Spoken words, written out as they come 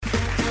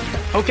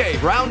Okay,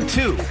 round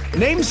two.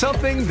 Name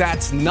something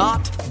that's not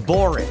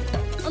boring.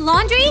 A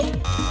laundry?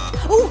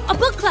 Ooh, a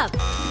book club.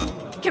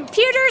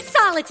 Computer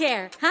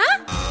solitaire,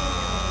 huh?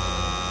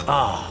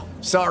 Ah, oh,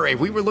 sorry,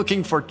 we were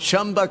looking for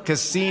Chumba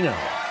Casino.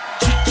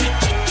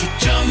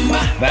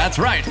 That's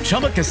right,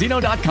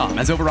 ChumbaCasino.com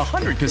has over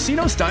 100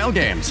 casino-style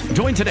games.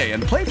 Join today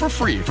and play for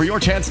free for your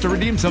chance to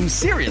redeem some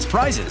serious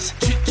prizes.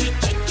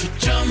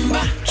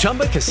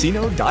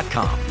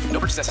 ChumbaCasino.com. No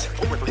purchase necessary.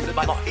 Void where prohibited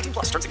by law. 18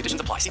 plus. Terms and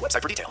conditions apply. See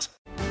website for details.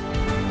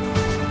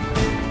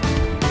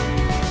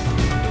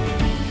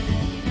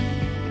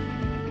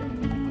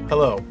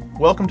 Hello,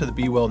 welcome to the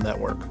Be Well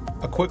Network.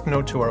 A quick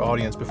note to our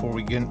audience before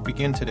we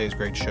begin today's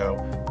great show.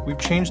 We've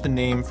changed the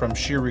name from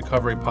Sheer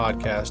Recovery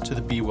Podcast to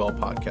the Be Well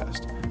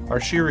Podcast. Our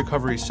Sheer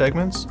Recovery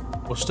segments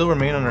will still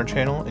remain on our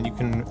channel, and you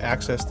can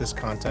access this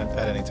content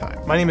at any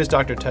time. My name is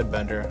Dr. Ted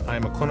Bender. I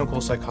am a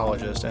clinical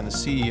psychologist and the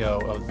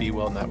CEO of the Be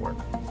Well Network.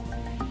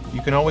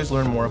 You can always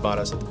learn more about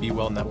us at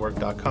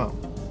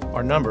thebewellnetwork.com.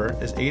 Our number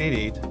is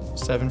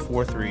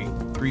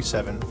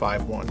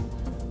 888-743-3751.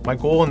 My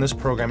goal in this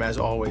program, as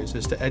always,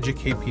 is to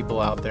educate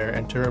people out there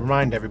and to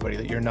remind everybody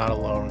that you're not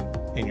alone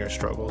in your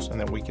struggles and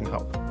that we can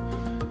help.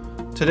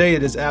 Today,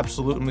 it is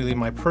absolutely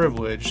my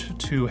privilege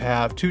to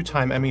have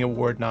two-time Emmy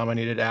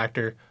Award-nominated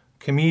actor,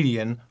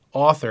 comedian,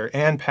 author,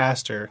 and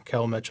pastor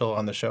Kel Mitchell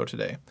on the show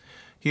today.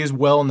 He is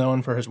well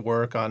known for his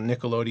work on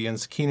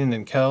Nickelodeon's Kenan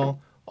and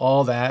Kel,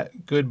 All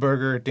That, Good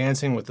Burger,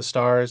 Dancing with the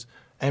Stars,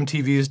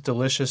 MTV's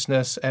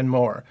Deliciousness, and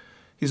more.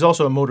 He's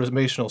also a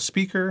motivational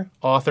speaker,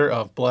 author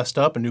of Blessed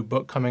Up, a new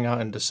book coming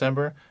out in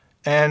December,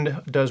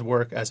 and does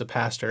work as a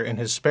pastor in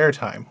his spare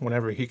time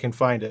whenever he can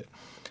find it.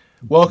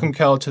 Welcome,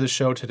 Kel, to the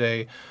show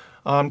today.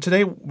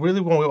 Today,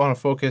 really what we want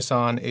to focus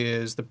on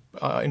is the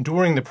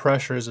enduring the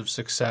pressures of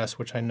success,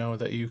 which I know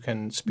that you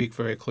can speak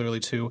very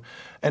clearly to,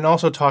 and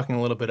also talking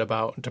a little bit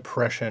about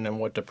depression and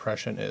what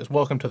depression is.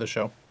 Welcome to the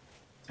show.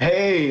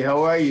 Hey,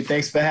 how are you?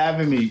 Thanks for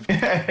having me.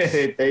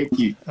 Thank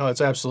you. Oh, it's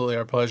absolutely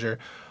our pleasure.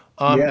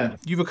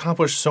 You've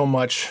accomplished so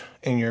much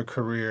in your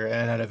career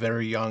and at a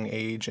very young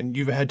age, and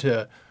you've had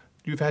to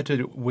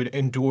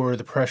endure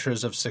the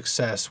pressures of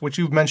success, which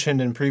you've mentioned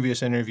in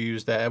previous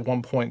interviews that at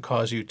one point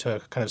caused you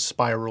to kind of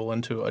spiral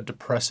into a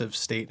depressive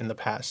state in the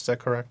past. Is that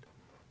correct?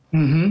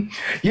 Mm-hmm.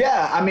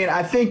 Yeah, I mean,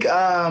 I think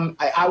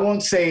I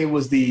won't say it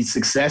was the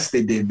success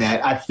that did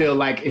that. I feel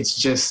like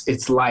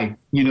it's life.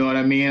 You know what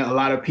I mean? A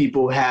lot of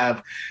people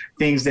have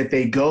things that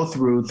they go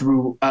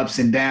through ups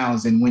and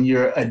downs. And when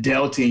you're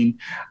adulting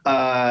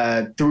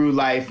through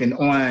life and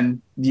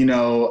on,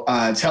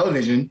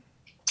 television,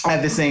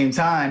 at the same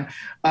time,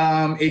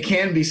 it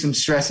can be some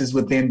stresses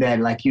within that.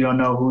 Like, you don't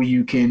know who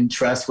you can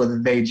trust, whether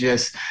they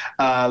just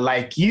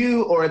like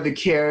you or the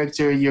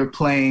character you're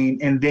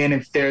playing. And then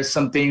if there's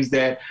some things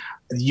that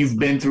you've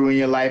been through in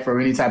your life or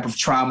any type of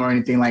trauma or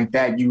anything like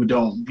that,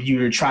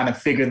 you're trying to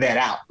figure that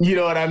out. You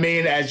know what I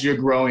mean? As you're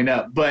growing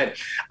up. But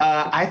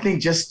I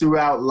think just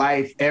throughout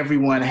life,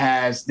 everyone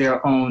has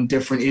their own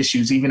different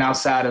issues, even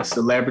outside of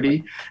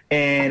celebrity.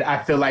 And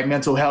I feel like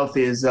mental health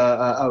is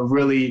a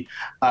really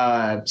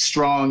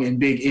strong and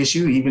big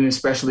issue, even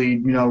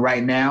especially,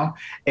 right now.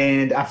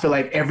 And I feel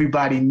like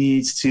everybody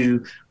needs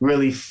to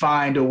really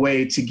find a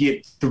way to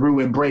get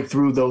through and break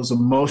through those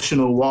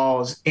emotional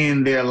walls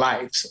in their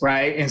lives.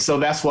 Right. And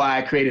so that's why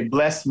I created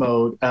Blessed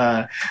Mode.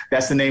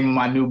 That's the name of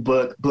my new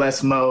book,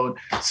 Blessed Mode.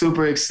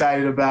 Super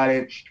excited about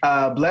it.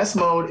 Blessed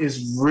Mode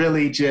is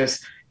really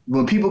just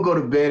when people go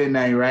to bed at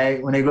night,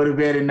 right? When they go to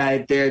bed at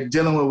night, they're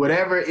dealing with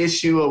whatever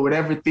issue or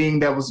whatever thing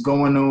that was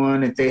going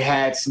on. If they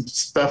had some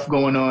stuff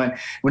going on,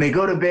 when they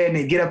go to bed and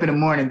they get up in the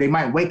morning, they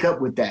might wake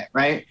up with that,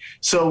 right?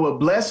 So what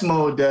Blessed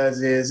Mode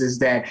does is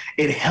that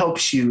it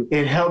helps you.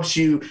 It helps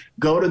you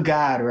go to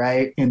God,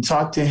 right? And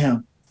talk to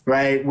him,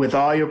 right? With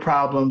all your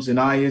problems and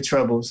all your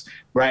troubles,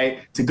 right?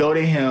 To go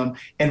to him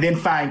and then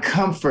find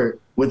comfort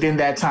within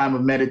that time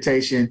of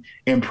meditation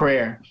and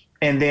prayer.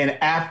 And then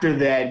after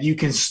that, you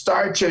can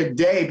start your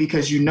day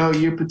because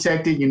you're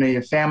protected,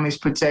 your family's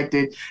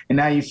protected, and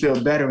now you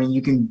feel better and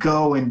you can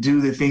go and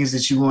do the things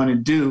that you want to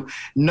do,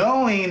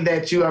 knowing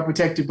that you are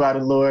protected by the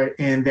Lord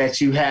and that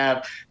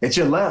that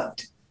you're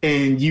loved.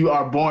 And you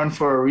are born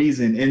for a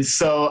reason. And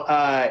so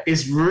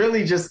it's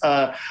really just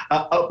a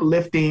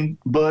uplifting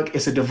book.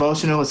 It's a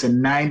devotional. It's a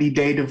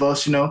 90-day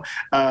devotional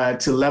to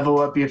level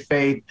up your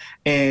faith.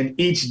 And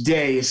each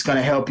day it's going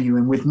to help you.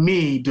 And with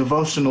me,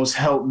 devotionals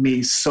helped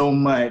me so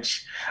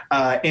much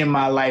in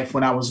my life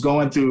when I was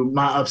going through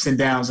my ups and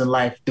downs in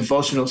life.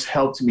 Devotionals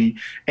helped me.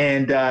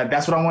 And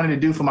that's what I wanted to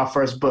do for my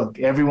first book.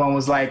 Everyone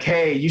was like,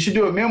 hey, you should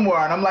do a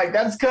memoir. And I'm like,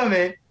 that's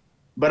coming.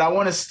 But I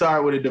want to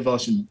start with a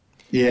devotional.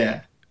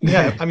 Yeah.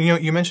 Yeah, I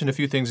mean, you mentioned a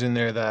few things in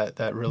there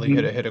that really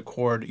hit a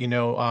chord.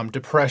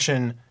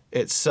 Depression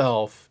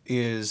itself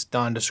is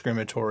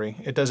non-discriminatory.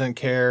 It doesn't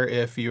care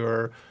if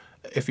you're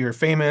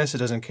famous. It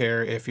doesn't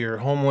care if you're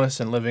homeless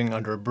and living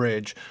under a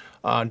bridge.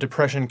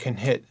 Depression can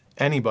hit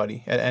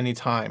anybody at any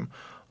time.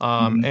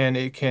 And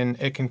it can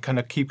kind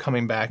of keep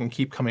coming back and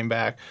keep coming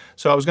back.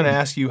 So I was going to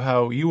ask you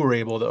how you were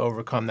able to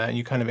overcome that, and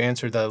you kind of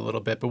answered that a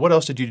little bit. But what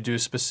else did you do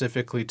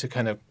specifically to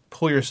kind of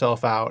pull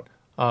yourself out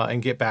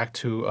and get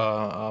back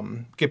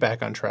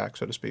on track,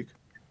 so to speak?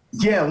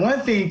 Yeah,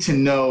 one thing to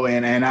know,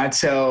 and I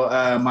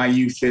tell my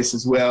youth this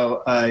as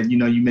well. You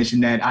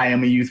mentioned that I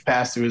am a youth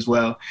pastor as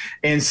well.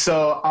 And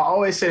so I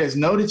always say this: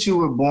 know that you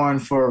were born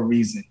for a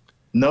reason.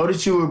 Know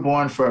that you were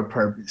born for a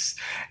purpose.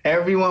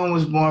 Everyone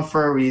was born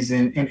for a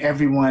reason, and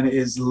everyone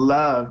is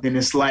loved. And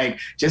it's like,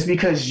 just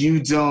because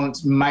you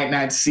might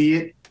not see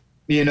it,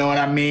 you know what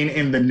I mean,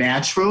 in the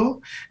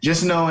natural,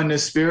 just know in the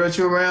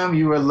spiritual realm,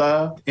 you were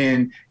loved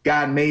and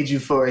God made you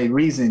for a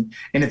reason.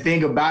 And the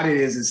thing about it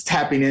is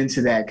tapping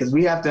into that, because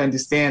we have to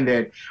understand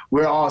that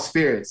we're all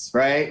spirits,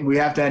 right? We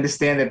have to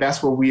understand that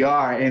that's what we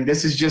are. And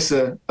this is just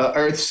a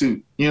earth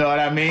suit. You know what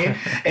I mean?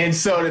 And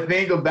so the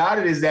thing about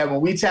it is that when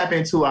we tap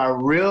into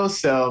our real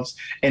selves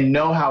and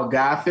know how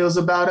God feels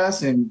about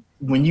us, and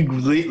when you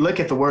look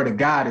at the word of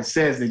God, it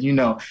says that,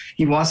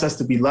 he wants us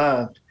to be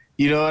loved.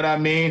 You know what I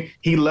mean?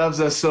 He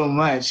loves us so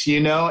much,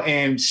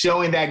 and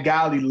showing that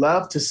godly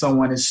love to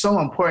someone is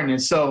so important.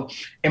 And so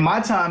in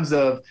my times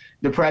of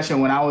depression,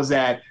 when I was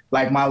at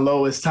like my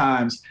lowest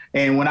times,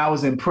 and when I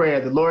was in prayer,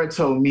 the Lord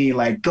told me,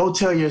 like, go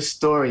tell your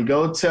story,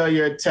 go tell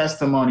your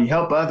testimony,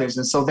 help others.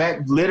 And so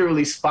that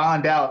literally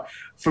spawned out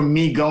from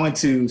me going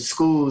to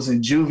schools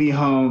and juvie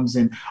homes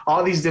and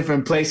all these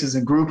different places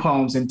and group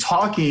homes and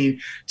talking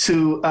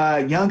to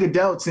young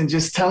adults and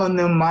just telling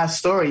them my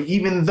story,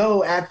 even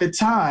though at the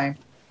time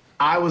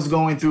I was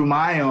going through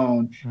my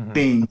own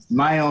things,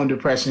 my own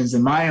depressions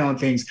and my own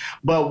things.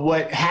 But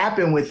what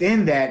happened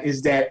within that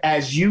is that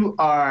as you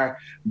are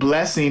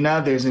blessing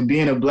others and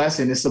being a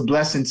blessing, it's a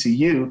blessing to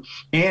you.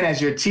 And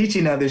as you're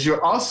teaching others,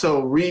 you're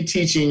also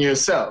reteaching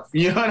yourself.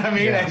 You know what I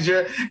mean? Yeah. As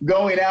you're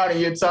going out and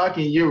you're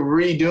talking, you're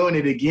redoing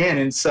it again.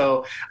 And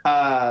so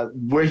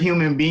we're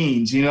human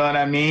beings, you know what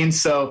I mean?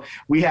 So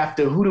we have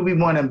to, who do we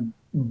want to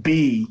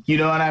be? You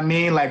know what I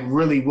mean? Like,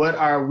 really, what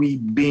are we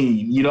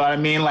being? You know what I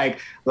mean? Like,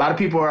 a lot of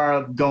people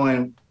are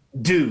going,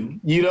 do,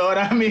 you know what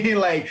I mean?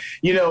 Like,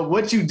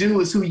 what you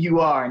do is who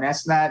you are. And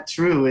that's not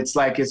true. It's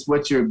like, it's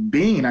what you're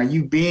being. Are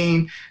you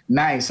being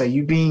nice? Are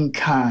you being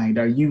kind?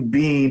 Are you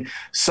being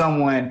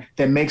someone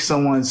that makes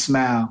someone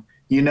smile?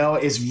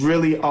 It's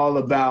really all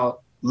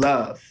about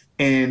love.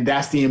 And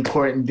that's the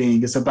important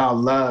thing. It's about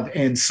love.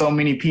 And so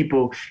many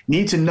people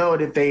need to know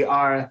that they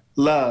are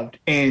loved.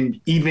 And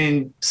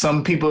even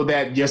some people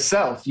that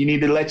yourself, you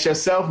need to let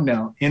yourself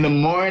know in the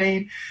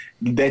morning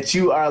that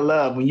you are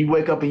loved. When you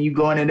wake up and you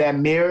go into that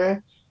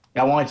mirror,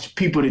 I want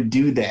people to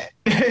do that.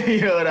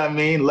 You know what I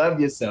mean? Love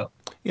yourself.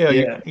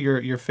 Yeah.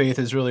 Your faith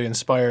is really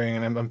inspiring.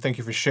 And I'm thank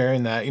you for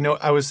sharing that.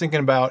 I was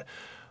thinking about,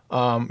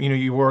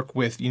 you work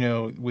with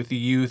the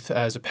youth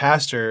as a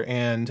pastor,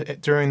 and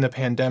during the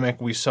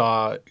pandemic, we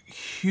saw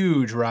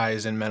huge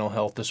rise in mental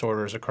health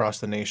disorders across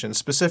the nation,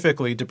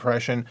 specifically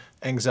depression,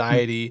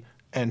 anxiety,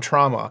 and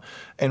trauma.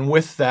 And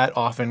with that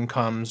often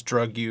comes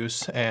drug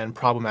use and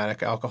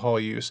problematic alcohol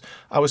use.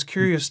 I was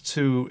curious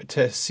to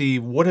see,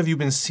 what have you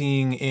been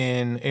seeing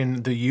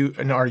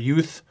in our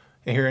youth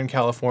here in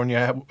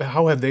California?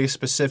 How have they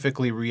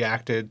specifically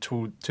reacted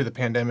to the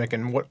pandemic,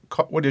 and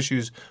what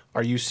issues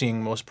are you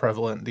seeing most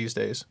prevalent these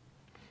days?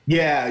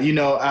 Yeah,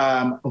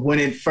 when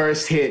it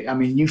first hit,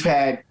 you've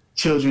had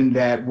children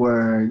that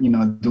were,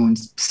 doing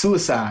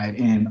suicide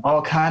and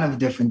all kind of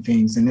different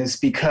things. And it's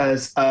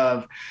because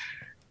of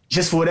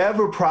just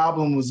whatever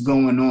problem was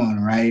going on,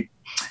 right?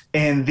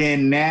 And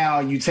then now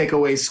you take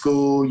away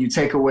school, you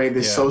take away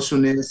the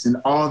socialness and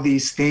all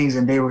these things,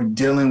 and they were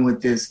dealing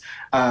with this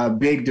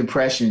big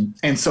depression.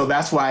 And so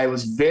that's why it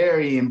was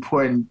very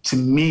important to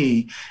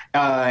me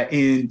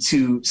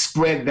to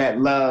spread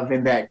that love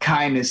and that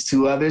kindness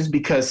to others,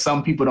 because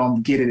some people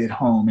don't get it at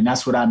home. And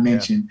that's what I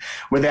mentioned,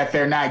 where that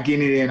they're not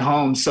getting it at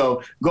home.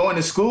 So going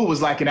to school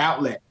was like an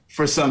outlet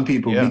for some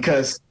people,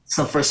 because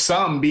so for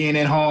some, being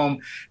at home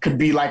could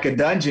be like a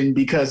dungeon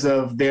because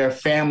of their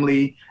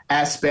family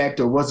aspect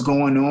or what's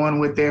going on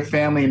with their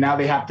family. And now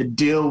they have to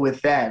deal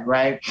with that,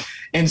 right?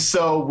 And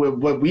so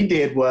what we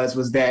did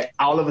was that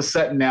all of a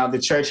sudden now the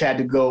church had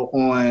to go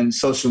on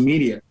social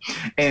media.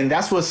 And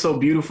that's what's so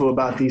beautiful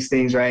about these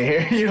things right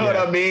here. You know what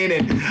I mean?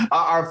 And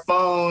our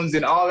phones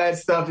and all that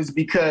stuff is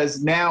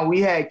because now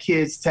we had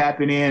kids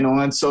tapping in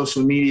on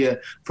social media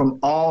from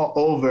all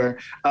over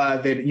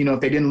that, if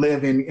they didn't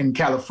live in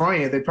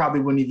California, they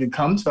probably wouldn't even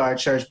come to our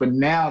church. But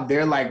now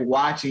they're like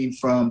watching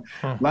from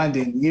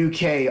London,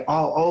 UK,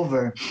 all over.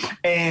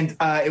 And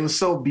it was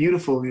so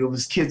beautiful. It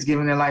was kids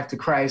giving their life to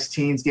Christ,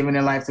 teens giving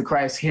their life to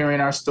Christ, hearing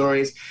our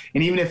stories.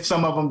 And even if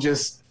some of them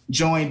just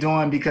joined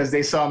on because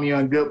they saw me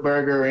on Good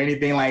Burger or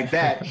anything like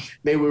that,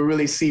 they would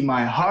really see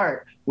my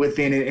heart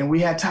within it. And we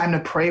had time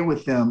to pray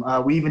with them.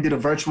 We even did a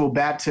virtual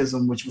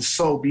baptism, which was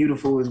so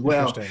beautiful as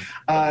well.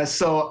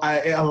 So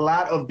a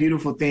lot of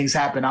beautiful things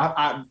happened.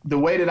 The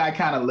way that I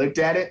kind of looked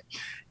at it,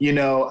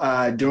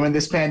 during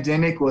this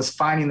pandemic, was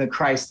finding the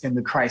Christ in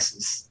the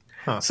crisis.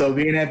 So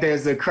being that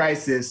there's a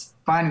crisis,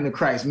 finding the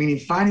Christ, meaning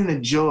finding the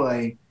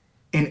joy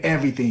in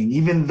everything,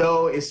 even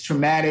though it's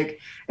traumatic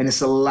and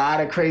it's a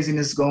lot of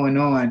craziness going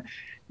on,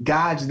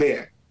 God's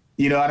there.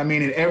 You know what I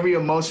mean? In every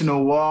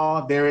emotional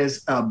wall, there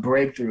is a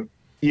breakthrough.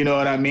 You know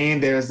what I mean?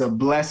 There's a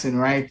blessing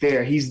right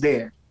there. He's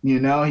there. You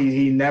know,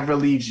 he never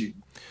leaves you.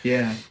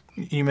 Yeah.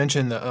 You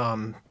mentioned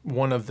that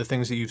one of the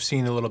things that you've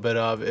seen a little bit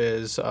of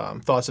is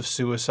thoughts of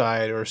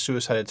suicide or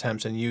suicide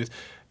attempts in youth.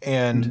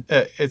 And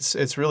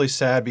it's really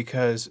sad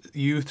because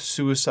youth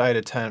suicide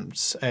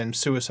attempts and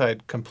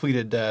suicide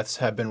completed deaths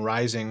have been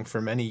rising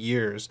for many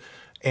years.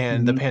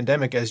 And the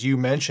pandemic, as you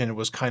mentioned,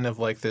 was kind of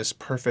like this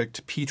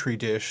perfect petri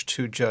dish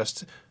to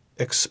just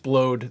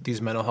explode these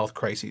mental health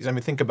crises. I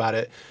mean, think about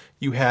it.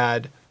 You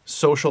had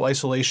social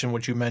isolation,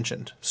 which you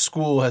mentioned.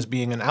 School as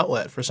being an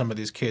outlet for some of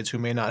these kids who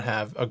may not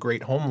have a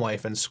great home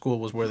life, and school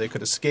was where they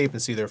could escape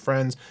and see their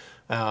friends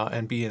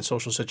and be in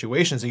social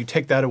situations. And you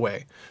take that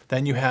away.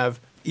 Then you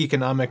have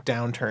economic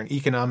downturn,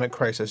 economic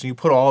crisis. And you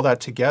put all that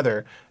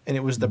together, and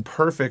it was the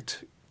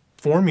perfect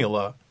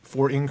formula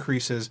for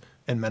increases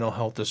in mental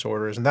health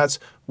disorders. And that's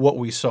what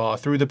we saw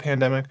through the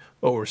pandemic,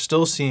 what we're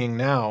still seeing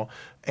now,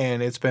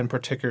 and it's been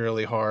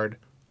particularly hard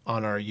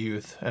on our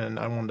youth. And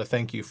I wanted to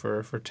thank you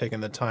for taking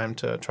the time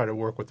to try to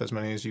work with as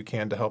many as you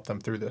can to help them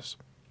through this.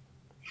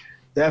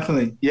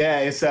 Definitely.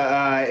 Yeah,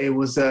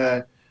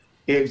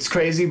 it's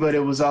crazy, but it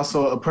was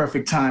also a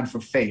perfect time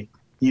for faith.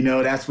 You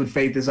know, that's what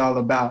faith is all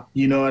about.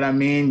 You know what I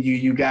mean?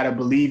 You got to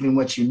believe in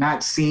what you're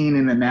not seeing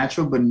in the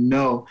natural, but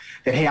know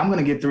that, hey, I'm going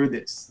to get through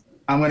this.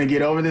 I'm going to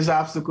get over this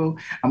obstacle.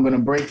 I'm going to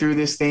break through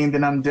this thing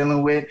that I'm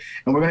dealing with,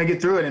 and we're going to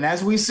get through it. And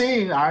as we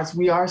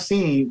are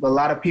seeing, a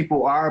lot of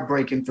people are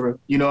breaking through.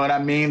 You know what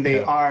I mean?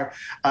 They are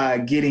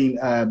getting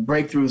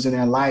breakthroughs in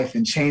their life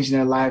and changing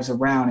their lives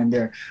around, and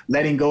they're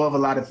letting go of a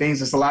lot of things.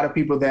 There's a lot of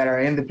people that are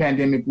in the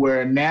pandemic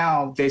where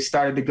now they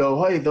started to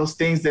go, hey, those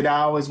things that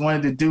I always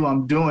wanted to do,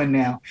 I'm doing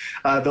now.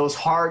 Those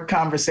hard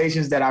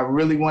conversations that I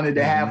really wanted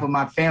to have with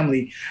my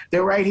family,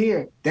 they're right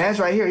here. Dad's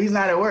right here. He's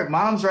not at work.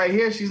 Mom's right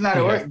here. She's not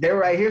at work. They're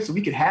right here. So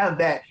we could have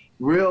that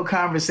real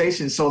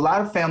conversation. So a lot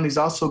of families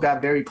also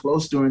got very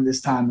close during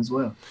this time as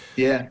well.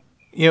 Yeah.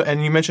 You know,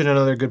 and you mentioned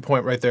another good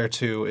point right there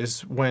too,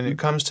 is when it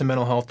comes to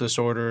mental health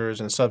disorders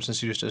and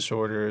substance use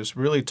disorders,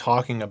 really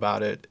talking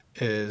about it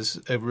is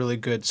a really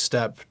good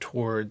step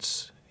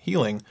towards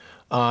healing.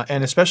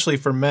 And especially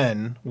for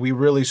men, we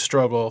really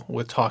struggle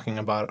with talking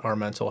about our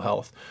mental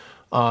health.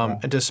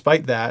 And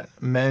despite that,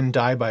 men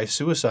die by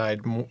suicide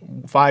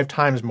 5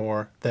 times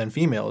more than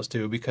females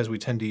do because we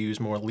tend to use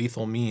more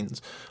lethal means.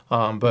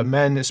 But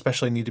men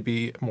especially need to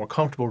be more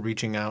comfortable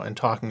reaching out and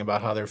talking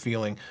about how they're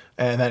feeling,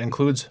 and that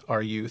includes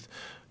our youth.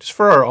 Just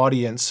for our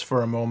audience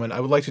for a moment,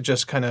 I would like to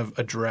just kind of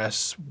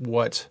address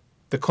what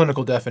the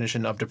clinical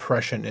definition of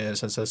depression is,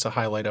 since that's a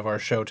highlight of our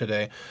show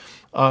today.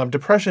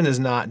 Depression is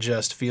not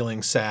just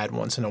feeling sad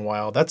once in a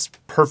while. That's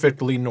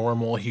perfectly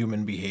normal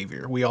human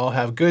behavior. We all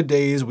have good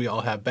days, we all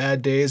have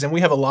bad days, and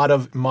we have a lot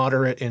of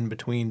moderate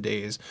in-between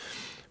days.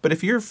 But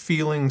if you're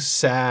feeling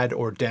sad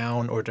or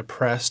down or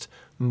depressed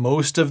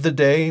most of the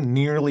day,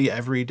 nearly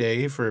every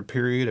day for a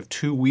period of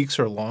 2 weeks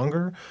or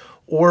longer,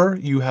 or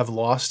you have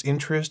lost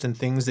interest in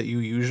things that you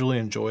usually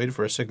enjoyed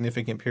for a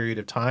significant period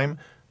of time,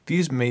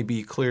 these may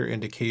be clear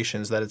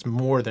indications that it's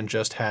more than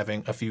just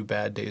having a few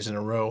bad days in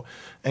a row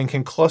and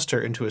can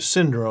cluster into a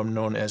syndrome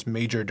known as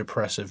major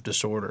depressive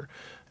disorder.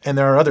 And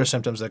there are other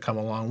symptoms that come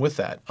along with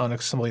that: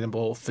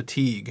 unexplainable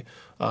fatigue,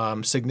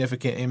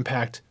 significant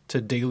impact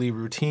to daily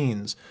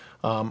routines,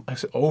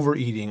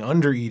 overeating,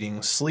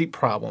 undereating, sleep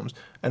problems,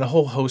 and a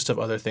whole host of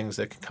other things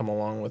that can come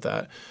along with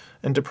that.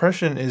 And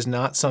depression is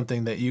not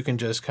something that you can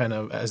just kind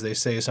of, as they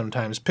say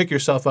sometimes, pick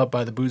yourself up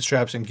by the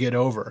bootstraps and get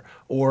over.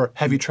 Or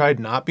have you tried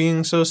not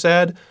being so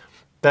sad?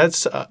 None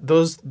of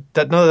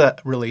that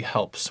really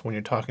helps when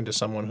you're talking to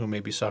someone who may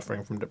be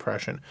suffering from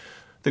depression.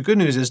 The good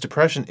news is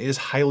depression is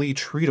highly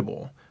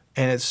treatable,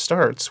 and it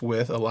starts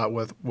with a lot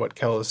with what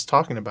Kel is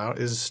talking about,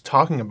 is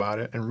talking about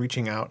it and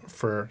reaching out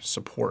for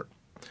support.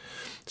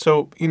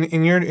 So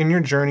in your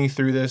journey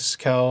through this,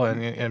 Kel,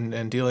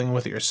 and dealing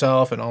with it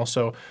yourself, and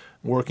also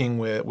working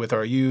with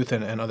our youth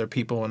and other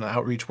people and the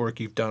outreach work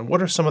you've done,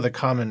 what are some of the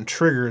common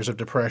triggers of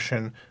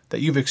depression that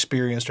you've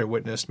experienced or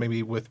witnessed,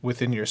 maybe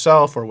within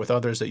yourself or with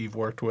others that you've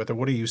worked with, or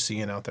what are you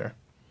seeing out there?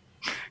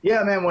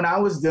 Yeah, man, when I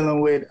was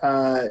dealing with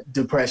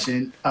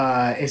depression,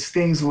 it's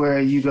things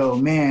where you go,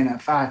 man,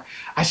 if I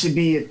should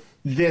be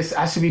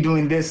I should be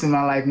doing this in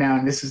my life now,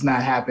 and this is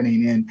not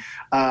happening. And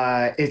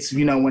it's,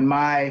 when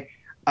my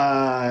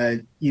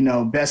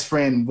best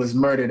friend was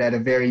murdered at a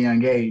very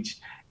young age.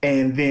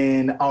 And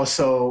then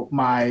also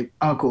my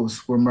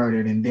uncles were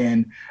murdered. And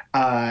then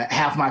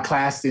half my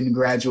class didn't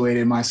graduate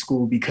in my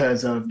school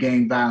because of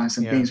gang violence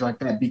and things like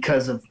that,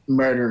 because of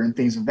murder and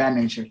things of that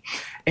nature.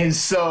 And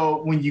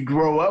so when you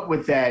grow up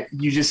with that,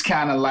 you just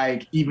kind of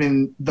like,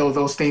 even though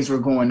those things were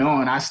going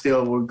on, I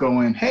still were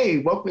going, hey,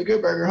 welcome to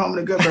Good Burger, home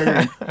to Good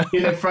Burger,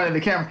 in front of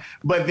the camera.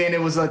 But then it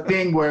was a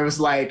thing where it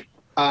was like,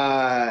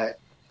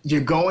 you're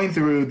going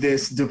through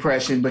this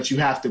depression, but you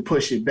have to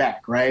push it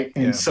back, right?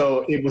 And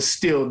so it was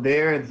still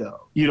there,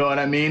 though. You know what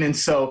I mean? And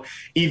so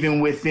even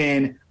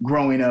within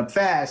growing up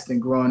fast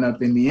and growing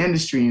up in the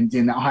industry and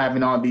then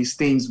having all these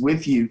things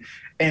with you,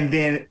 And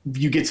then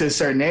you get to a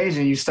certain age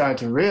and you start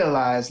to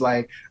realize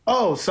like,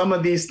 oh, some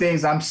of these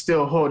things I'm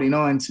still holding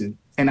on to.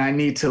 And I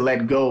need to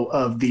let go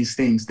of these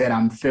things that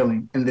I'm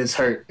feeling and this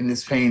hurt and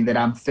this pain that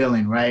I'm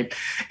feeling, right?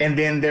 And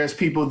then there's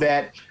people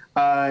that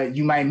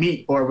you might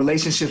meet or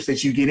relationships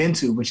that you get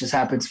into, which has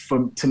happened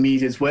to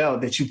me as well,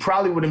 that you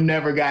probably would have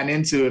never gotten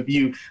into if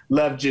you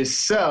loved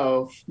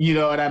yourself, you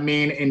know what I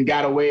mean, and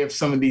got away with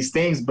some of these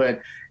things.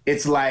 But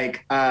it's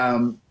like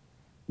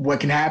what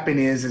can happen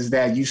is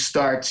that you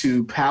start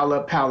to pile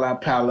up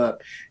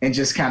and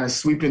just kind of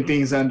sweeping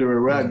things under a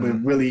rug, but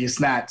really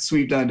it's not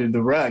swept under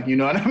the rug. You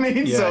know what I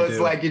mean? Yeah, so it's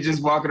like you're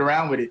just walking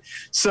around with it.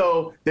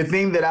 So the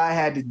thing that I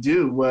had to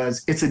do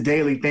was, it's a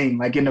daily thing.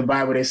 Like in the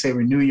Bible, they say,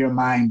 renew your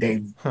mind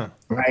daily,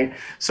 right?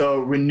 So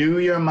renew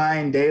your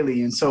mind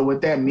daily. And so what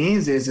that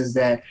means is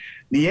that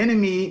the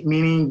enemy,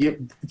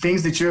 meaning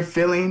things that you're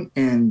feeling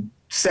and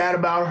sad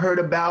about, hurt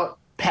about,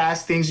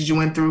 past things that you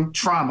went through,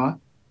 trauma,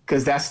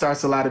 because that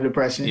starts a lot of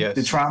depression,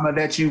 the trauma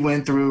that you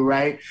went through,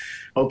 right?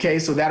 Okay,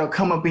 so that'll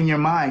come up in your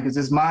mind because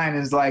this mind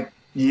is like,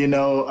 you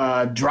know,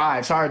 hard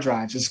drives.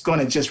 It's going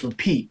to just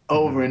repeat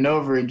over and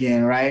over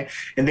again, right?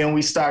 And then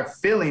we start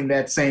feeling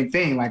that same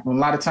thing. Like a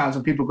lot of times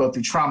when people go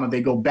through trauma,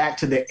 they go back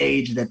to the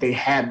age that they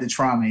had the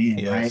trauma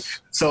in, right?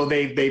 So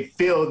they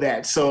feel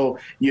that. So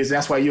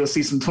that's why you'll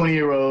see some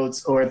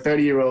 20-year-olds or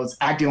 30-year-olds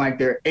acting like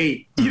they're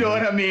 8. You know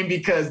what I mean?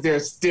 Because they're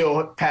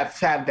still have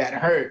that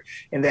hurt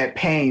and that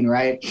pain,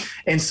 right?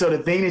 And so the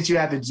thing that you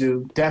have to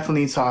do,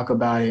 definitely talk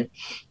about it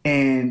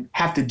and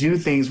have to do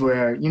things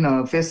where, you know,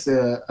 if it's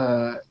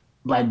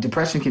like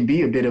depression can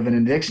be a bit of an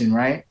addiction,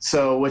 right?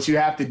 So what you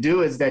have to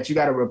do is that you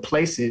got to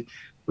replace it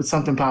with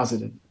something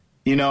positive.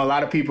 You know, a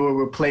lot of people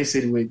replace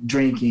it with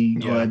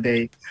drinking or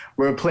they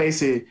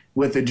replace it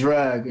with a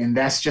drug, and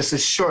that's just a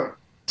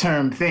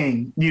short-term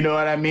thing. You know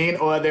what I mean?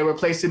 Or they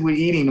replace it with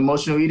eating,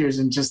 emotional eaters,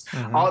 and just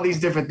all these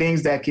different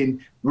things that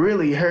can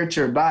really hurt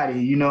your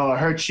body, you know, or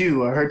hurt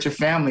you or hurt your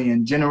family,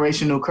 and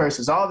generational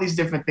curses, all these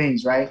different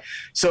things, right?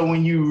 So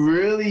when you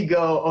really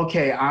go,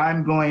 okay,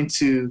 I'm going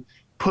to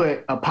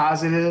put a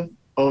positive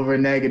over a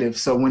negative.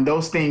 So when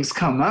those things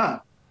come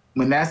up,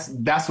 when that's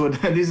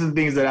what these are the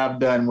things that I've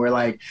done where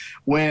like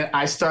when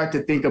I start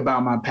to think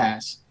about my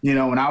past, you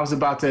know, when I was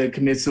about to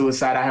commit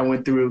suicide, I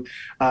went through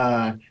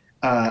I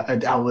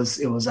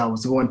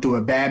was going through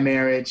a bad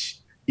marriage,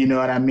 you know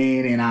what I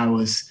mean? And I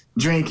was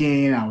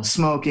drinking, I was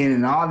smoking,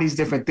 and all these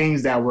different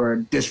things that were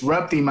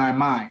disrupting my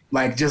mind,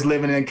 like just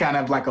living in kind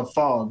of like a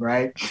fog,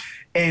 right?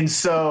 And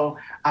so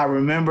I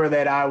remember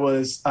that I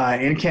was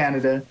in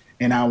Canada,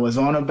 and I was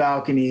on a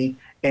balcony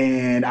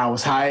and I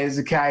was high as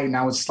a kite, and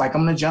I was just like,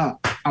 I'm going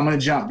to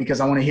jump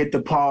because I want to hit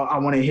I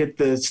want to hit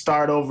the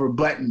start over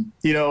button,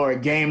 you know, or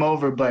game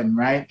over button.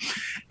 Right.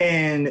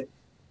 And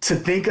to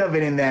think of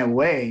it in that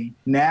way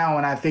now,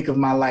 when I think of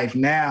my life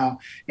now,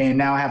 and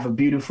now I have a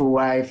beautiful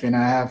wife and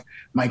I have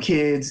my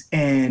kids.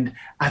 And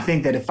I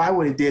think that if I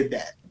would have did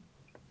that,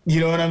 you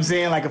know what I'm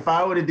saying? Like if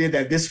I would have did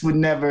that, this would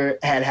never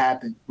had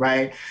happened,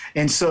 right?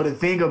 And so the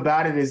thing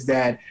about it is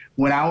that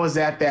when I was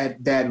at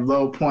that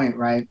low point,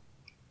 right,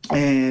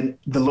 and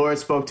the Lord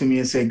spoke to me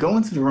and said, go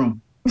into the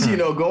room, you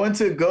know, go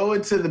into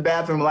the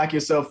bathroom, lock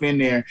yourself in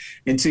there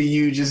until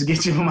you just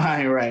get your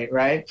mind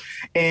right?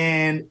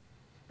 And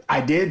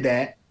I did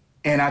that,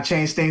 and I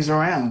changed things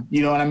around.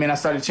 You know what I mean? I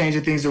started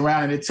changing things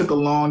around, and it took a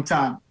long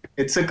time.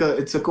 It took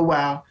a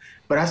while.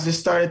 But I just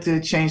started to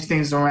change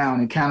things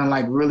around and kind of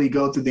like really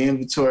go through the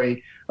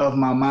inventory of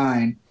my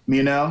mind,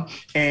 you know,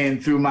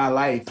 and through my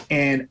life.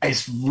 And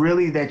it's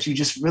really that you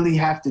just really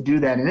have to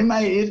do that. And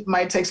it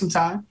might take some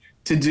time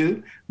to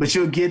do, but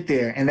you'll get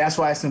there. And that's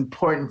why it's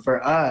important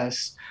for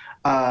us,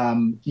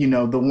 you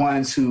know, the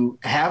ones who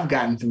have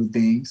gotten through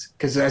things,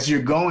 because as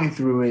you're going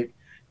through it,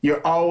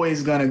 you're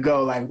always going to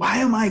go like, why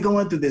am I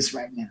going through this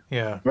right now?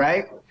 Yeah.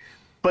 Right.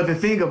 But the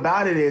thing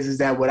about it is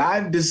that what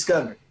I've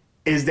discovered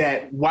is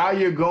that while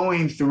you're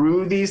going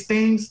through these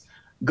things,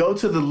 go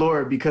to the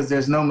Lord, because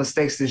there's no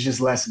mistakes, there's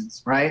just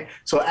lessons, right?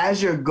 So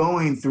as you're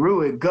going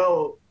through it,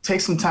 go take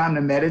some time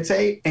to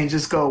meditate and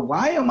just go,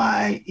 why am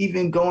I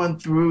even going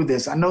through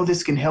this? I know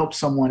this can help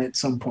someone at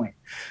some point.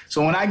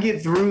 So when I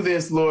get through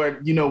this,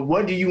 Lord, you know,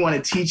 what do you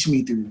want to teach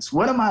me through this?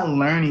 What am I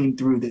learning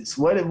through this?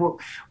 What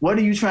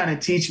are you trying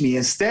to teach me?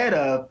 Instead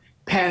of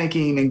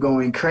panicking and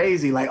going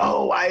crazy, like,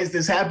 oh, why is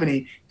this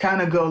happening?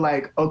 Kind of go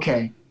like,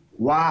 okay,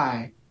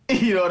 why?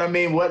 You know what I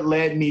mean? What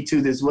led me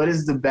to this? What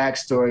is the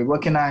backstory?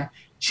 What can I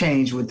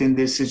change within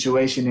this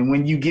situation? And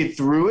when you get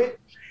through it,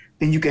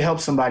 then you can help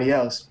somebody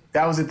else.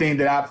 That was the thing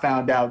that I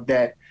found out,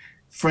 that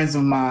friends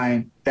of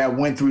mine that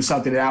went through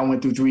something that I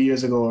went through 3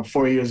 years ago or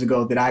 4 years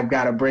ago that I've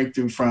got a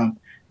breakthrough from,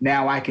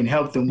 now I can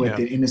help them with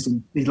it. And it's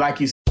like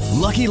you said.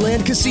 Lucky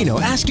Land Casino,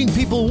 asking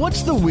people,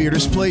 what's the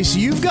weirdest place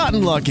you've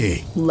gotten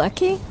lucky?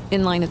 Lucky?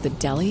 In line at the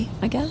deli,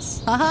 I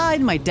guess? Aha,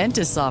 in my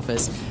dentist's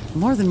office.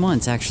 More than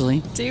once,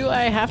 actually. Do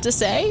I have to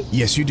say?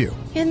 Yes, you do.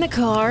 In the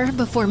car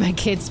before my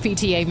kids'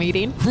 PTA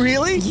meeting.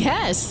 Really?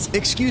 Yes.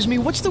 Excuse me,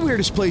 what's the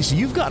weirdest place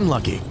you've gotten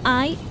lucky?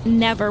 I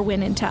never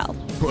win and tell.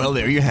 Well,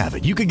 there you have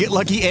it. You can get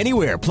lucky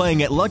anywhere,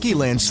 playing at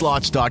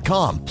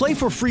LuckyLandSlots.com. Play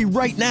for free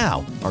right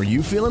now. Are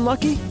you feeling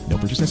lucky? No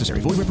purchase necessary.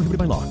 Void where prohibited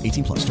by law.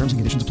 18 plus. Terms and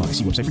conditions apply.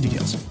 See website for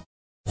details.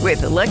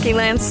 With the Lucky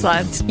Land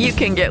Slots, you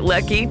can get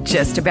lucky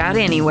just about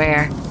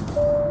anywhere.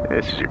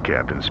 This is your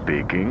captain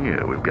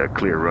speaking. We've got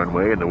clear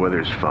runway and the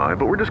weather's fine,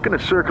 but we're just going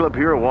to circle up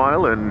here a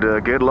while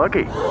and get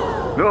lucky.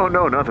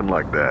 No, nothing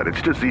like that.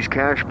 It's just these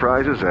cash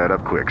prizes add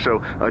up quick. So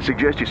I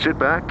suggest you sit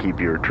back, keep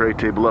your tray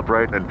table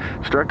upright, and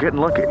start getting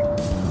lucky.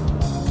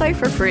 Play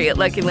for free at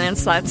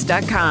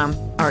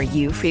LuckyLandSlots.com. Are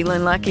you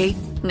feeling lucky?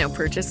 No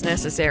purchase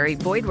necessary.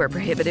 Void where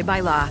prohibited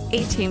by law.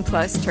 18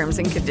 plus terms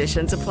and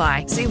conditions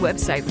apply. See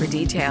website for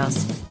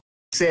details.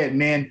 Said,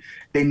 man,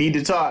 they need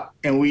to talk,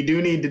 and we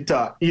do need to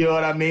talk. You know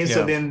what I mean? Yeah.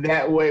 So then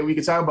that way we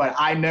can talk about it.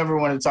 I never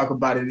want to talk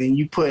about it. And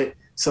you put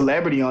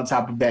celebrity on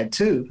top of that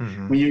too.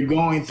 Mm-hmm. When you're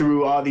going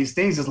through all these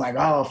things, it's like,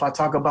 oh, if I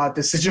talk about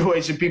this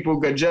situation, people are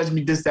going to judge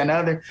me, this, that, and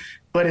other.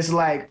 But it's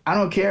like, I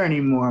don't care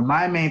anymore.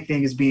 My main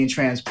thing is being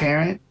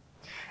transparent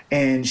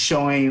and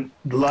showing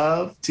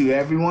love to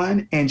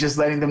everyone and just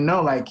letting them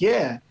know, like,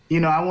 yeah, you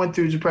know, I went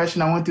through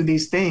depression. I went through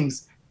these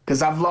things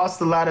because I've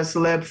lost a lot of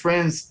celeb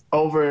friends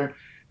over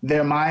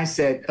their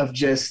mindset of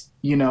just,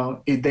 you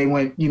know, they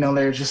went, you know,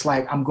 they're just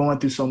like, I'm going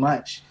through so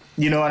much,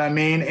 you know what I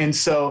mean? And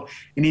so,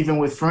 and even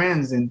with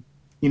friends and,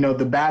 you know,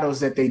 the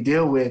battles that they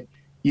deal with,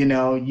 you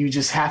know, you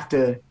just have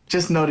to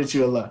just know that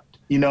you're loved.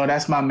 You know,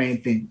 that's my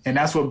main thing. And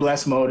that's what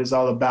Blessed Mode is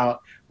all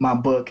about, my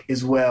book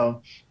as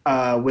well.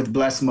 With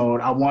Blessed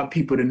Mode, I want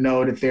people to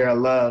know that they're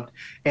loved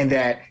and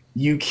that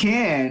you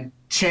can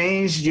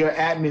change your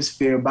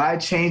atmosphere by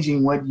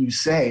changing what you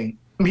say.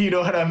 You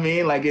know what I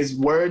mean? Like, his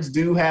words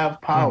do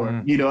have power.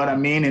 Mm-hmm. You know what I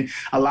mean? And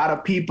a lot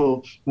of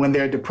people, when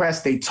they're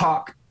depressed, they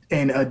talk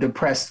in a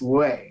depressed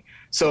way.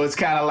 So it's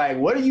kind of like,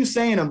 what are you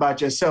saying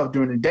about yourself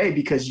during the day?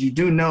 Because you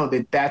do know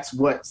that that's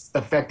what's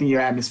affecting your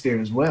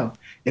atmosphere as well.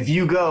 If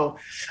you go,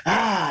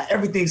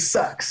 everything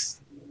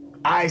sucks.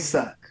 I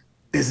suck.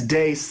 This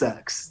day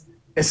sucks.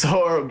 It's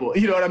horrible.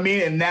 You know what I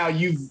mean? And now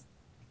you've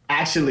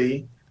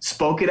actually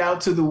spoke it out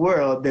to the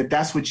world that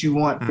that's what you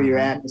want for your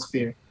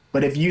atmosphere.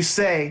 But if you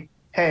say,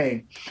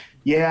 hey,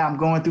 yeah, I'm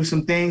going through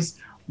some things,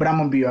 but I'm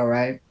going to be all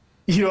right.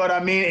 You know what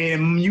I mean?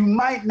 And you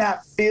might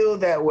not feel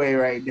that way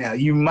right now.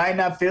 You might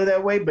not feel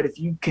that way, but if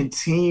you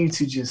continue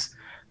to just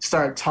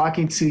start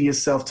talking to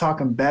yourself,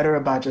 talking better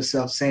about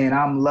yourself, saying,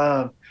 I'm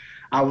loved,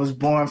 I was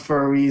born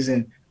for a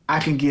reason, I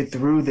can get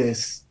through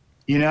this,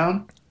 you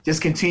know?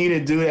 Just continue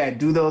to do that.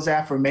 Do those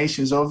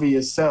affirmations over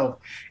yourself,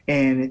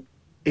 and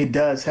it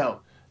does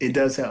help. It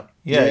does help.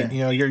 Yeah, you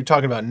know, you're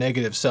talking about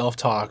negative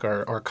self-talk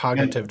or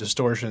cognitive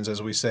distortions, as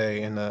we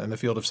say in the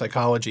field of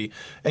psychology,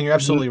 and you're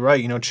absolutely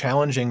right. You know,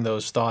 challenging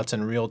those thoughts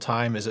in real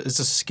time is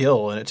a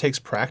skill, and it takes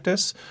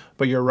practice.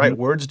 But you're right;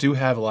 words do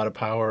have a lot of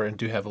power and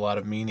do have a lot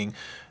of meaning.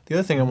 The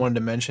other thing I wanted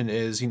to mention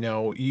is, you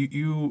know,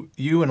 you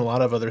and a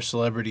lot of other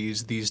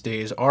celebrities these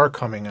days are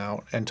coming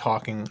out and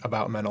talking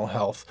about mental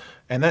health.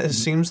 And that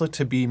seems like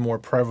to be more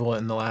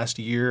prevalent in the last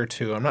year or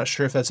two. I'm not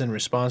sure if that's in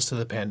response to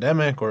the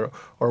pandemic or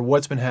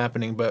what's been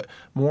happening, but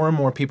more and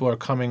more people are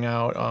coming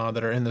out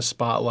that are in the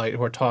spotlight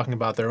who are talking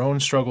about their own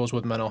struggles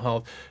with mental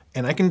health.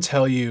 And I can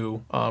tell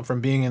you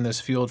from being in this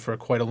field for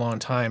quite a long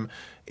time,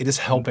 it is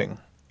helping.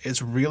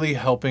 It's really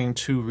helping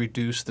to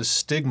reduce the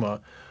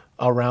stigma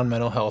around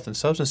mental health and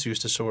substance use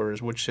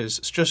disorders, which is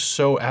just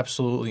so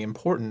absolutely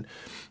important.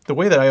 The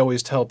way that I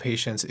always tell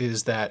patients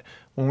is that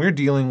when we're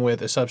dealing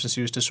with a substance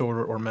use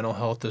disorder or mental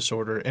health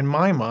disorder, in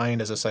my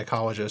mind as a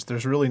psychologist,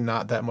 there's really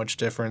not that much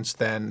difference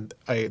than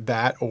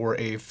that or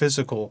a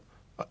physical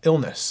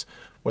illness,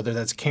 whether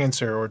that's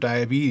cancer or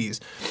diabetes.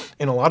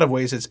 In a lot of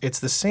ways, it's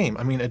the same.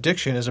 I mean,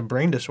 addiction is a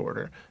brain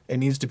disorder. It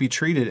needs to be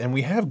treated, and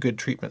we have good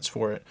treatments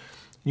for it.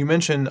 You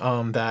mentioned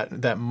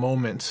that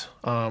moment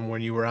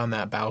when you were on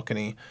that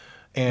balcony,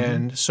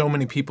 and so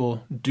many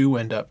people do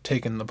end up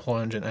taking the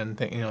plunge, and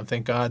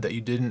thank God that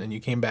you didn't, and you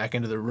came back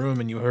into the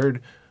room and you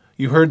heard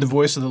the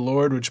voice of the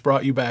Lord, which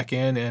brought you back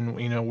in, and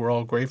we're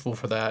all grateful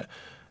for that.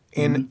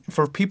 And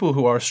for people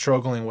who are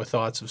struggling with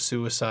thoughts of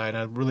suicide,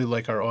 I'd really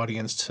like our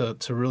audience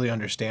to really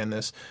understand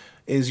this,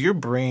 is your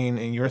brain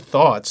and your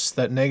thoughts,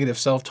 that negative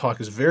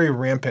self-talk is very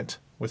rampant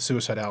with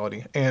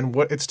suicidality. And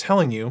what it's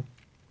telling you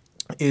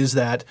is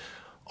that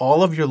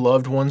all of your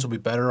loved ones will be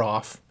better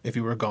off if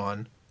you were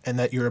gone, and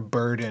that you're a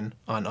burden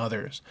on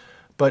others.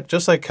 But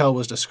just like Kel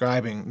was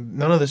describing,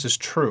 none of this is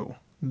true.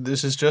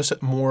 This is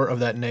just more of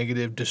that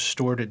negative,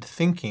 distorted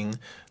thinking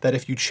that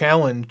if you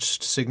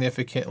challenged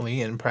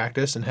significantly in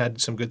practice and had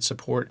some good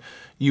support,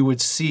 you would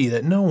see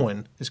that no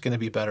one is going to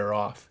be better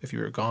off if you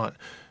were gone.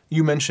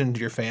 You mentioned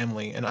your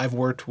family, and I've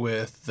worked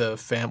with the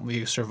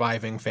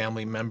surviving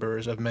family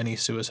members of many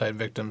suicide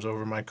victims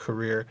over my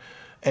career,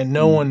 and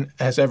no one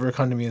has ever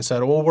come to me and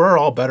said, well, we're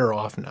all better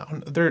off now.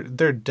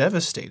 They're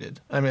devastated.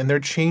 I mean, they're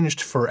changed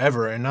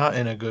forever, and not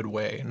in a good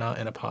way, not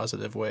in a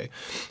positive way.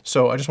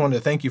 So I just wanted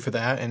to thank you for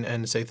that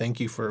and say thank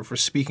you for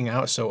speaking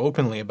out so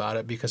openly about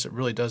it, because it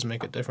really does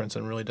make a difference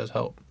and really does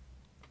help.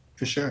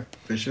 For sure.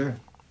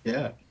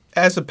 Yeah.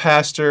 As a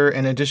pastor,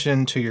 in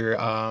addition to your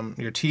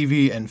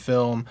TV and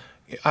film,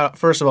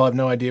 first of all, I have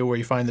no idea where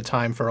you find the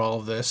time for all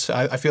of this.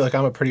 I feel like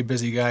I'm a pretty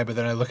busy guy, but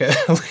then I look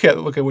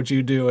at what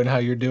you do and how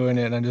you're doing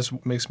it, and it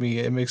just makes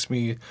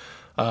me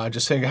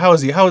just think, how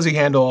does he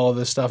handle all of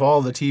this stuff,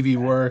 all the TV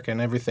work and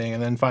everything,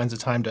 and then finds the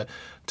time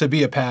to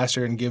be a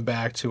pastor and give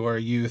back to our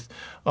youth.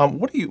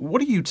 What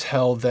do you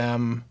tell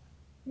them?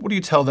 What do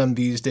you tell them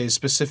these days,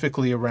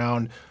 specifically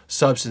around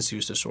substance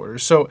use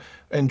disorders,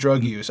 and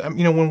drug use?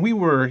 When we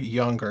were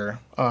younger,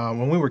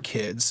 when we were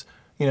kids,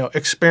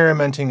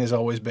 experimenting has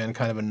always been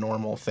kind of a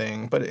normal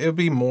thing, but it would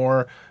be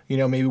more,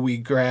 maybe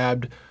we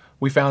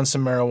found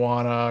some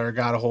marijuana or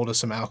got a hold of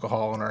some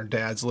alcohol in our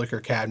dad's liquor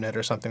cabinet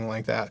or something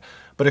like that.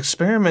 But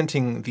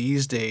experimenting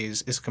these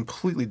days is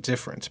completely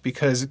different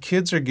because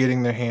kids are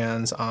getting their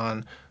hands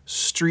on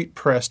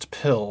street-pressed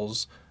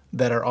pills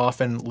that are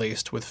often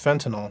laced with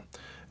fentanyl.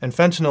 And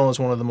fentanyl is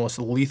one of the most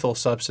lethal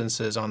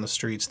substances on the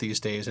streets these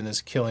days and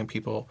is killing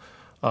people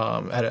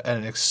at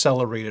an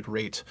accelerated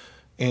rate.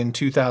 In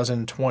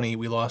 2020,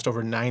 we lost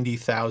over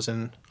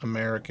 90,000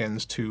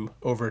 Americans to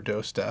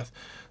overdose death.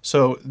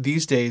 So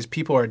these days,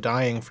 people are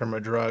dying from a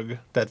drug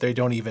that they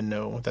don't even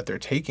know that they're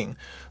taking.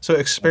 So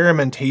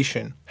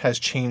experimentation has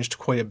changed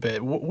quite a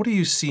bit. What are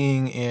you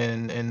seeing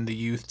in the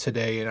youth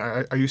today? And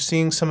are you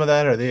seeing some of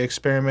that? Are they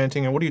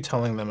experimenting? And what are you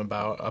telling them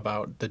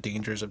about the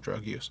dangers of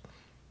drug use?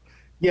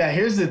 Yeah,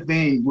 here's the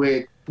thing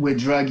with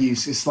drug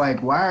use. It's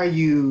like, why are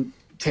you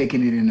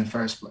taking it in the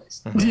first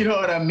place? Mm-hmm. You know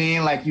what I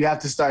mean? Like, you have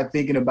to start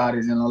thinking about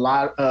it. And a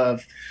lot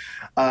of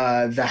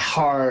the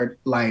hard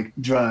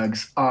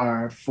drugs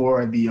are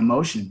for the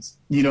emotions.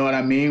 You know what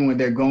I mean? When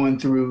they're going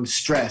through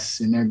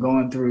stress and they're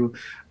going through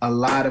a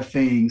lot of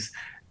things,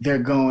 they're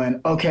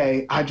going,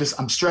 okay,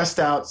 I'm stressed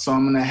out, so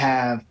I'm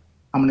gonna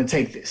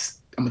take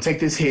this. I'm gonna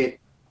take this hit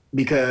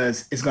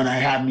because it's gonna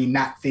have me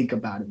not think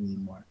about it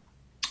anymore.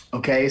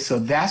 Okay, so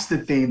that's the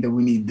thing that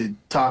we need to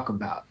talk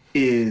about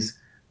is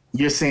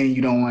you're saying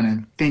you don't want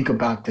to think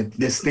about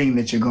this thing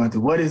that you're going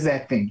through. What is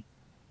that thing?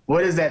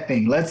 What is that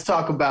thing? Let's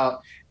talk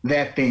about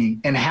that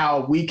thing and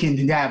how we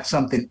can have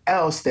something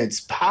else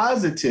that's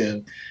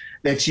positive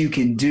that you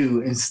can do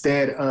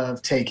instead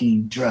of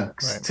taking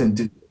drugs to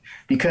do it.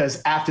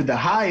 Because after the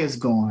high is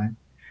gone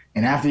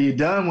and after you're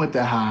done with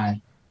the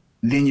high,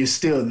 then you're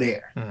still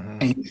there. Mm-hmm.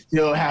 And you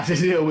still have to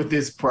deal with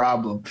this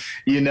problem,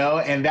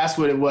 and that's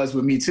what it was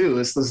with me too.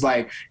 It's just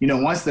like,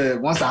 once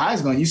the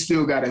high's gone, you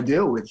still got to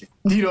deal with it.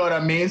 You know what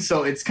I mean?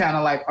 So it's kind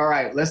of like, all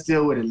right, let's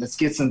deal with it. Let's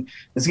get some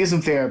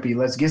therapy.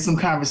 Let's get some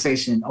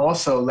conversation.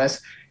 Also,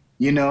 let's,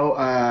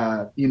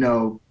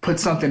 put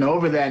something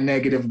over that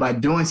negative by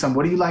doing something.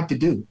 What do you like to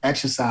do?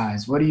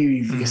 Exercise. What do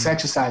you, it's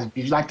exercise. If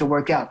you like to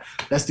work out,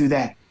 let's do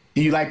that.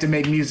 Do you like to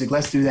make music?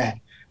 Let's do that.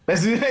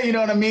 Let's do that, you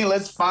know what I mean?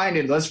 Let's find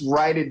it. Let's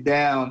write it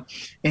down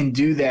and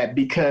do that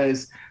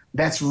because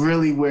that's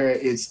really where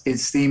it's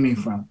stemming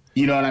from.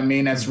 You know what I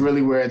mean? That's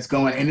really where it's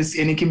going. And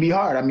it can be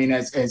hard. I mean,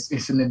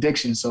 it's an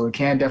addiction, so it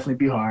can definitely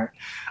be hard.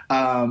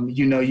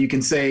 You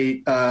can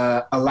say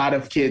a lot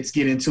of kids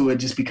get into it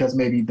just because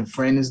maybe the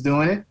friend is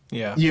doing it.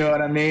 Yeah. You know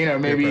what I mean? Or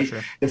maybe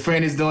the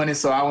friend is doing it,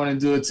 so I want to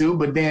do it too.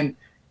 But then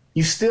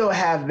you still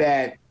have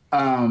that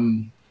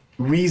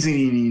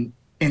reasoning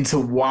into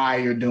why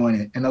you're doing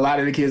it. And a lot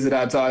of the kids that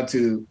I talk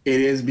to, it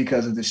is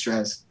because of the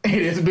stress.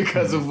 It is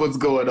because of what's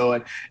going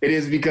on. It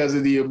is because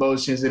of the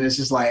emotions. And it's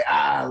just like,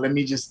 let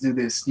me just do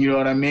this. You know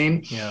what I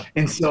mean? Yeah.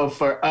 And so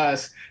for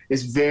us,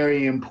 it's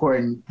very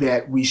important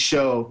that we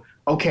show,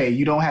 okay,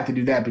 you don't have to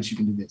do that, but you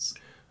can do this.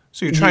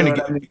 So you're trying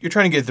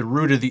to get the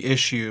root of the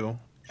issue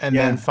and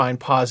then find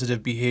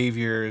positive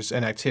behaviors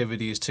and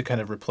activities to kind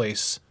of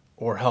replace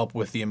or help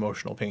with the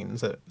emotional pain.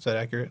 Is that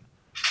accurate?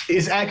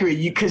 It's accurate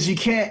because you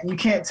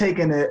can't take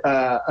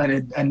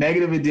a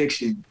negative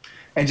addiction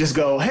and just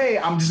go, hey,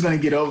 I'm just going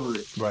to get over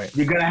it. Right.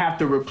 You're going to have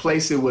to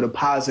replace it with a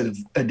positive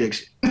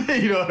addiction.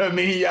 You know what I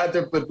mean? You have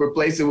to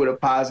replace it with a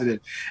positive.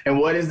 And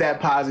what is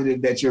that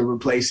positive that you're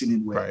replacing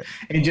it with? Right.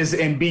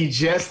 And be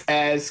just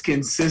as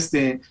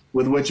consistent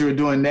with what you were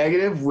doing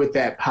negative with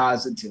that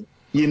positive.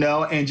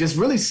 And just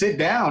really sit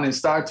down and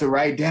start to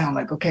write down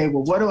like, okay,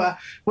 well, what do I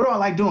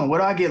like doing? What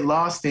do I get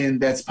lost in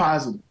that's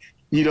positive?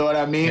 You know what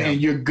I mean? Yeah. And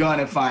you're going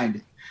to find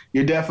it.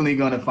 You're definitely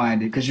going to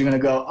find it because you're going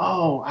to go,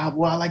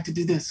 I like to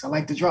do this. I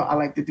like to draw. I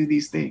like to do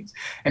these things.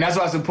 And that's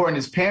why it's important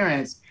as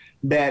parents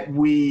that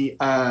we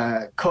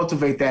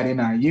cultivate that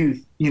in our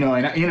youth, in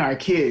our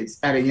kids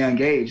at a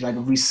young age. Like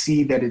if we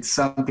see that it's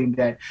something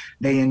that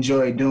they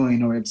enjoy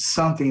doing or it's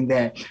something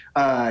that,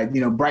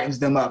 brightens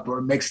them up or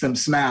makes them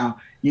smile,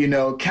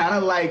 kind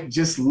of like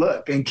just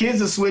look. And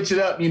kids will switch it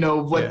up,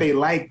 what they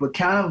like, but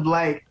kind of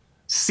like,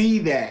 see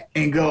that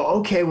and go,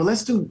 okay, well,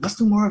 let's do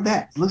more of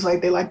that. It looks like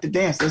they like to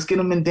dance. Let's get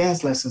them in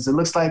dance lessons. It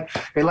looks like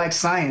they like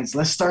science.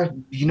 Let's start,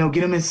 get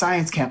them in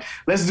science camp.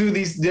 Let's do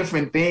these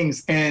different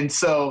things. And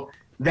so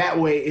that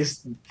way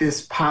it's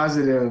this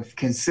positive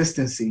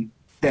consistency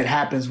that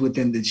happens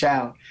within the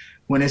child.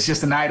 When it's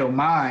just an idle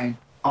mind,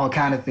 all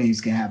kind of things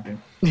can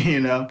happen,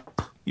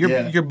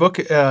 Your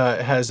book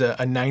has a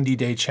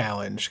 90-day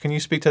challenge. Can you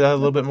speak to that a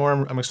little bit more?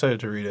 I'm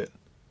excited to read it.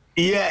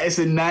 Yeah, it's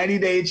a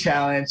 90-day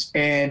challenge,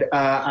 and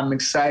I'm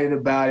excited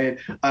about it.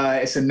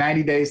 It's a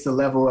 90 days to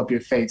level up your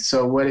faith.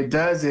 So what it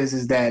does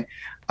is that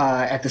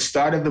at the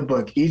start of the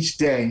book, each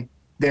day,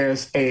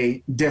 there's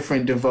a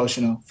different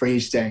devotional for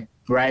each day,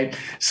 right?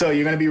 So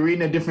you're going to be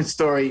reading a different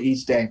story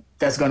each day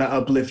that's going to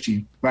uplift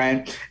you,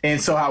 right? And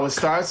so how it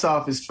starts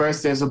off is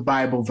first there's a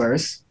Bible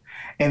verse.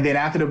 And then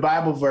after the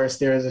Bible verse,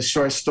 there is a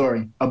short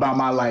story about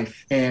my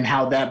life and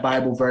how that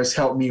Bible verse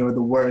helped me, or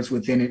the words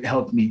within it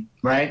helped me,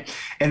 right?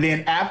 And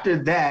then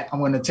after that, I'm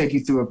going to take you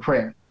through a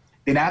prayer.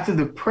 Then after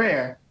the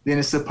prayer, then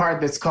it's the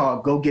part that's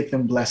called Go Get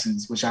Them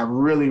Blessings, which I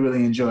really,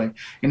 really enjoy.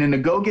 And in the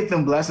Go Get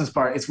Them Blessings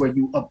part, it's where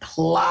you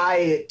apply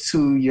it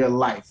to your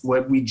life,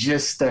 what we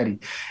just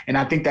studied. And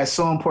I think that's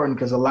so important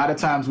because a lot of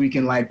times we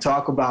can like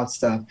talk about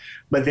stuff,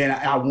 but then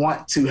I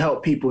want to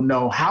help people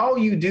know how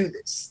you do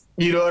this.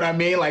 You know what I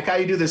mean? Like how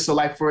you do this. So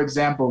like, for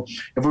example,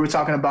 if we were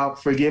talking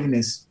about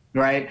forgiveness,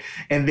 right?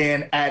 And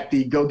then at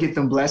the Go Get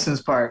Them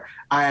Blessings part,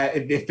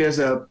 if there's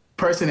a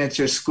person at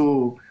your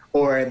school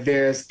or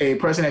there's a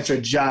person at your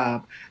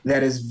job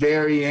that is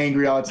very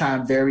angry all the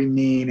time, very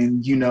mean,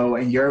 and, you know,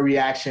 and your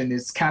reaction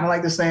is kind of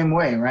like the same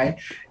way, right?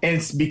 And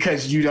it's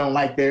because you don't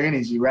like their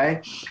energy,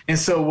 right? And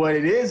so what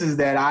it is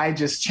that I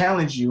just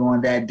challenge you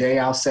on that day.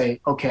 I'll say,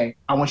 okay,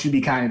 I want you to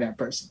be kind to that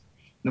person.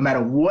 No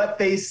matter what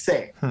they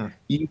say,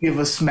 you give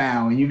a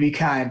smile and you be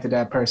kind to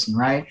that person,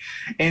 right?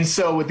 And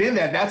so within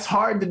that, that's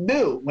hard to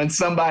do when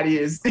somebody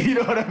is, you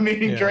know what I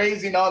mean,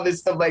 crazy and all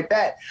this stuff like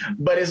that.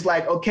 But it's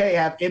like, okay,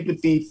 have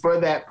empathy for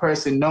that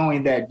person,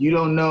 knowing that you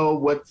don't know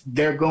what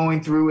they're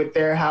going through at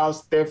their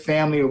house, their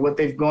family, or what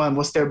they've gone,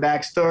 what's their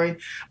backstory,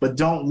 but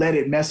don't let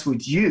it mess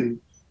with you.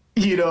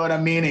 You know what I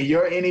mean? And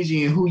your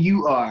energy and who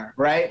you are,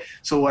 right?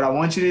 So what I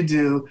want you to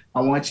do,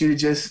 I want you to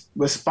just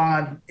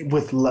respond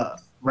with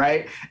love.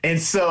 Right.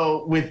 And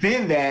so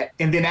within that,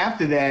 and then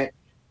after that,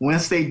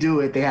 once they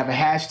do it, they have a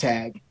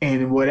hashtag,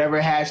 and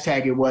whatever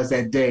hashtag it was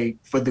that day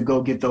for the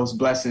Go Get Those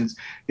Blessings,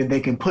 that they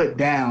can put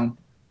down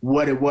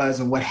what it was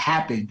and what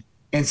happened.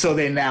 And so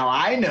then now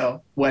I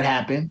know what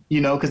happened,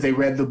 you know, because they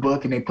read the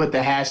book and they put the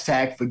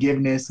hashtag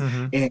forgiveness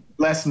in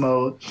blessed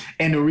mode.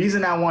 And the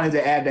reason I wanted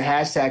to add the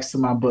hashtags to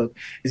my book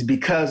is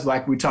because,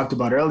 like we talked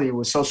about earlier,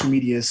 with social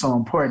media is so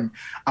important.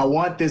 I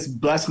want this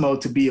blessed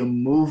mode to be a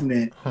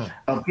movement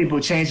of people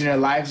changing their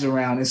lives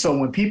around. And so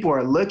when people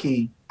are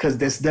looking, because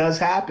this does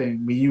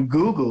happen, when you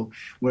Google,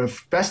 where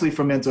especially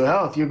for mental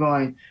health, you're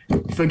going,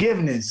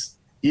 forgiveness.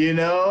 You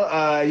know,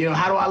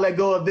 how do I let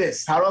go of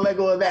this? How do I let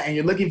go of that? And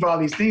you're looking for all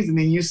these things, and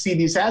then you see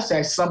these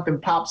hashtags, something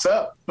pops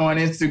up on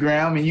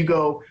Instagram, and you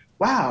go,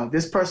 wow,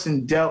 this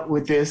person dealt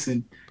with this,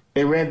 and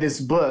they read this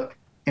book,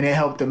 and it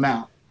helped them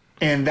out.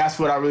 And that's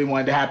what I really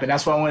wanted to happen.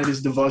 That's why I wanted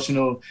this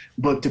devotional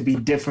book to be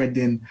different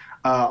than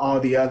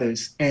all the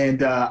others.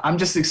 And I'm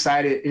just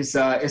excited. It's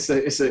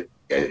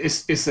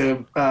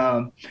a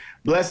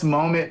blessed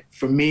moment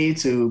for me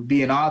to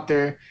be an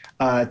author,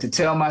 to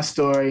tell my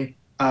story.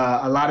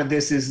 A lot of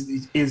this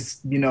is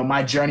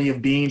my journey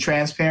of being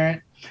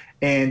transparent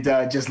and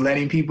just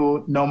letting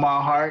people know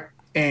my heart.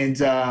 And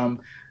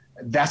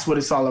that's what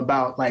it's all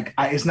about. Like,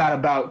 it's not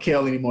about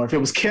Kel anymore. If it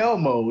was Kel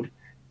mode,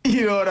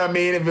 you know what I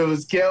mean? If it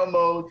was Kel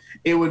mode,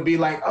 it would be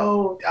like,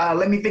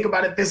 let me think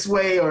about it this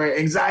way, or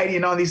anxiety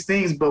and all these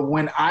things. But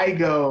when I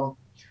go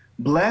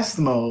blessed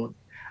mode,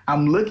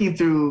 I'm looking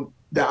through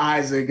the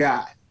eyes of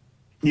God.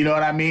 You know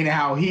what I mean? And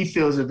how he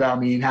feels about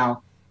me and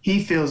how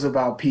he feels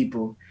about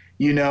people.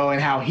 You know,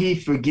 and how he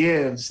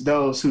forgives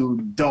those who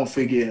don't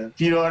forgive.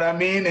 You know what I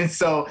mean? And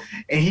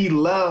he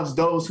loves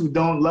those who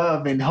don't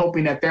love, and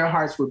hoping that their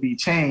hearts would be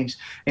changed.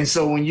 And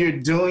so when you're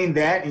doing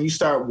that and you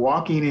start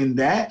walking in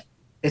that,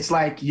 it's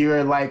like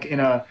you're like in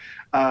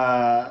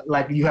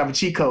like you have a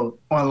cheat code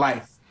on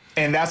life.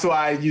 And that's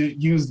why you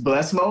use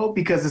blessed mode,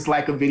 because it's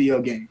like a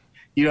video game.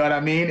 You know what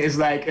I mean? It's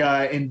like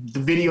in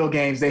the video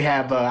games, they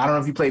have, I don't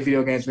know if you played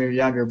video games when you were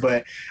younger,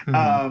 but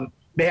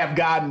they have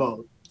God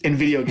mode in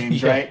video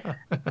games, right?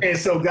 And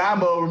so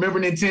God mode,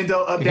 remember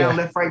Nintendo, up, down,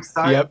 left, right,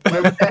 start? Yep.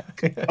 Remember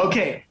that?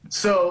 Okay,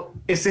 so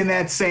it's in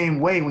that same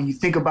way. When you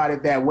think about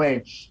it that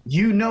way,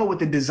 you know what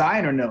the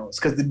designer knows,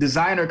 because the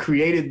designer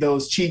created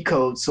those cheat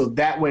codes so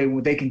that way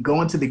when they can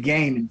go into the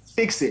game and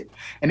fix it,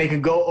 and they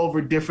can go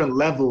over different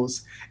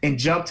levels and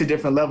jump to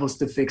different levels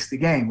to fix the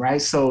game,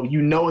 right? So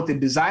you know what the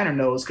designer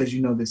knows because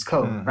you know this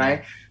code,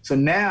 right? So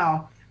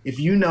now, if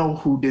you know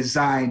who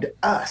designed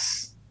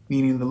us,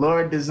 meaning the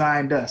Lord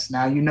designed us.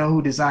 Now you know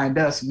who designed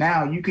us.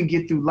 Now you can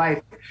get through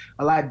life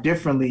a lot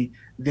differently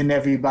than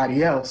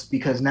everybody else,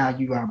 because now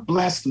you are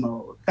blessed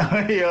mode.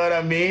 You know what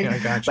I mean? Yeah, I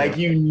got you. Like,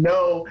 you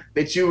know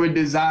that you were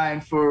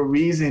designed for a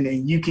reason,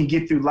 and you can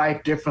get through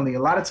life differently.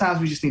 A lot of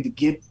times we just need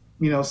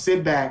to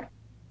sit back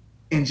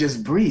and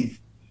just breathe.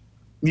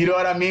 You know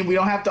what I mean? We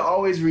don't have to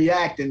always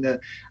react. And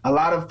a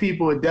lot of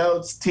people,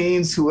 adults,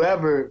 teens,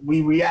 whoever,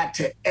 we react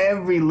to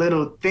every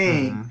little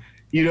thing.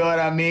 You know what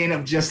I mean?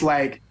 Of just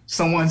like,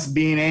 someone's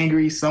being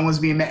angry, someone's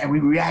being mad, and we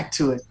react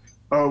to it,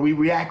 or we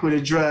react with a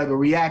drug, or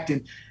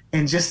reacting.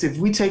 And just, if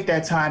we take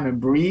that time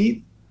and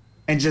breathe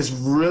and just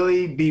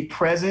really be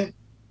present,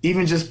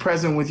 even just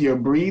present with your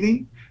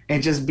breathing,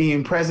 and just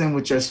being present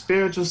with your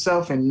spiritual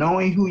self and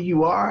knowing who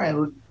you are,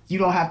 and you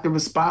don't have to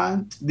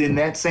respond in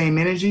that same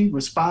energy,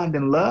 respond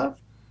in love,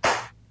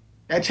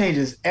 that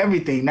changes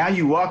everything. Now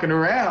you walking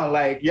around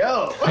like,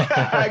 yo,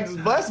 it's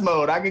blessed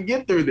mode. I can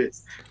get through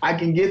this.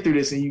 And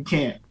you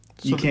can't.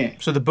 You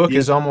can't. So the book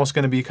is almost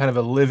going to be kind of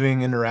a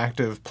living,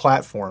 interactive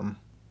platform,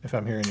 if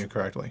I'm hearing you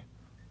correctly.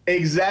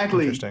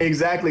 Exactly.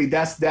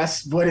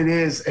 That's what it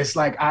is. It's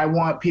like, I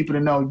want people to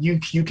know you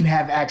can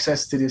have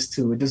access to this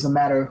too. It doesn't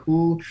matter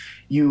who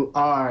you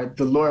are.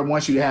 The Lord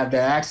wants you to have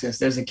that access.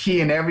 There's a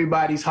key in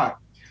everybody's heart.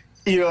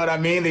 You know what I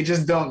mean? They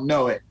just don't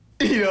know it.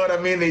 You know what I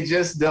mean? They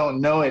just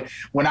don't know it.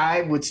 When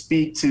I would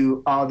speak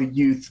to all the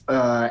youth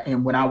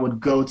and when I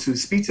would go to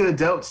speak to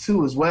adults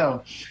too as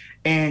well,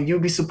 and you'll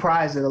be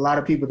surprised at a lot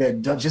of people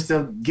that just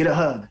don't get a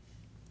hug,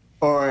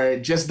 or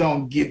just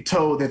don't get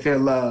told that they're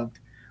loved,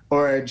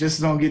 or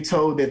just don't get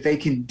told that they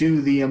can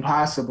do the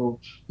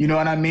impossible. You know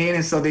what I mean?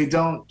 And so they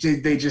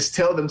just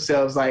tell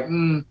themselves like,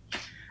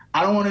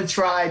 I don't want to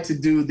try to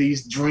do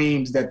these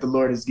dreams that the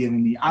Lord has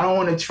given me. I don't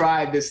want to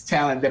try this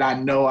talent that I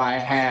know I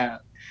have.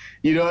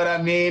 You know what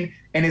I mean?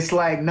 And it's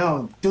like,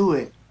 no, do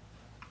it.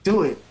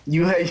 Do it.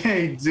 Do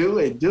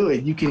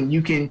it. You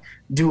can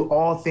do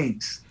all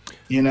things,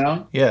 you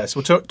know? Yes.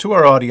 Well, to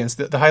our audience,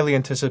 the highly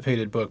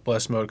anticipated book,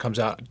 Blessed Mode, comes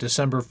out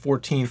December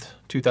 14th,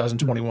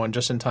 2021,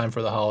 just in time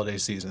for the holiday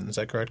season. Is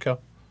that correct, Kel?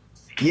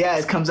 Yeah,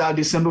 it comes out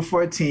December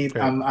 14th.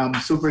 Great. I'm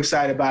super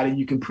excited about it.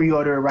 You can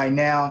pre-order it right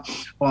now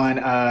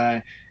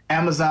on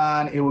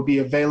Amazon. It will be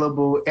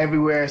available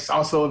everywhere. It's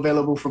also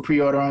available for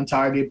pre-order on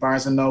Target,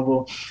 Barnes &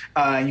 Noble.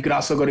 You can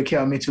also go to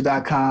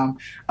kelmitchell.com.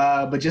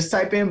 But just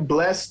type in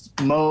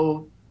Blessed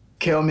Mode,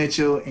 Kel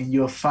Mitchell, and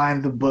you'll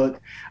find the book.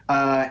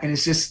 And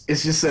it's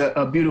just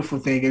a beautiful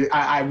thing.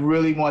 I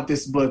really want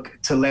this book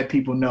to let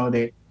people know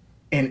that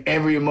in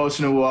every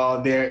emotional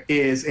wall, there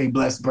is a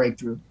blessed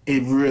breakthrough.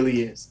 It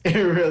really is. It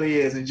really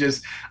is. And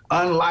just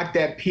unlock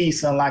that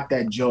peace, unlock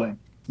that joy.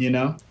 You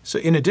know? So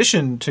in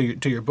addition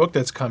to your book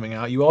that's coming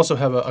out, you also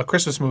have a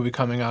Christmas movie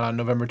coming out on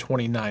November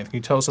 29th. Can you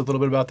tell us a little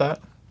bit about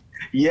that?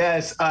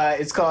 Yes,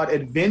 it's called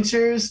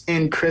Adventures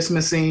in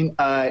Christmasing.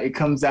 It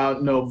comes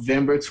out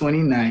November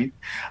 29th,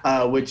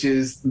 which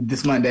is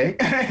this Monday.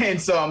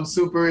 And so I'm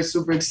super,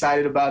 super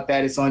excited about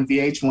that. It's on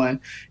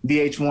VH1.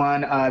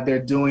 VH1, they're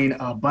doing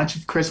a bunch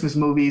of Christmas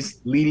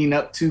movies leading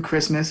up to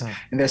Christmas,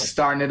 and they're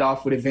starting it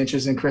off with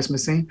Adventures in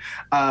Christmasing.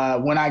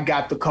 When I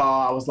got the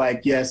call, I was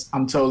like, yes,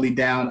 I'm totally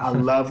down. I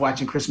love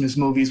watching Christmas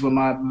movies with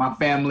my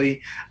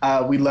family.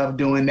 We love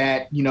doing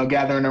that, you know,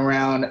 gathering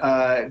around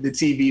the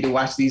TV to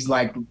watch these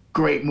like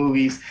great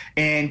movies.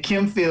 And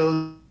Kim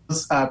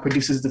Fields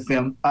produces the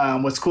film.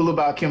 What's cool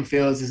about Kim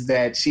Fields is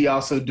that she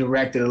also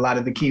directed a lot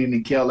of the Kenan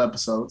and Kel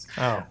episodes.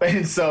 Oh.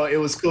 And so it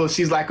was cool.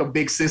 She's like a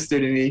big sister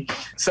to me.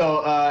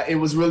 So it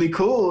was really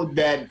cool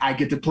that I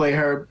get to play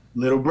her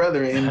little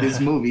brother in this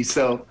movie.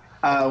 So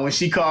when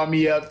she called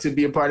me up to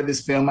be a part of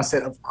this film, I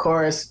said, of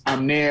course,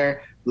 I'm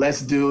there.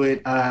 Let's do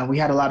it. We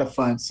had a lot of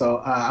fun.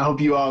 So I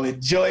hope you all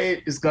enjoy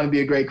it. It's going to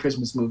be a great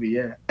Christmas movie.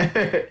 Yeah.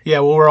 Yeah.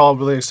 Well, we're all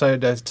really excited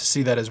to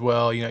see that as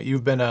well. You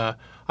know,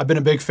 I've been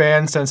a big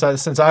fan since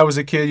I was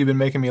a kid. You've been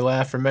making me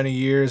laugh for many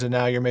years, and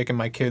now you're making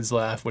my kids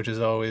laugh, which is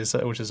always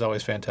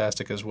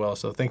fantastic as well.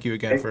 So thank you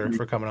again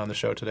for coming on the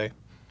show today.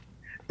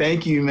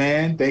 Thank you,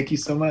 man. Thank you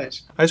so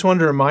much. I just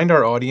wanted to remind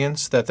our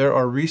audience that there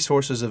are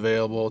resources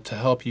available to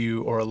help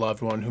you or a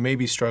loved one who may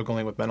be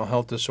struggling with mental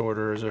health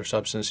disorders or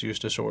substance use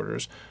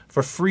disorders.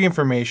 For free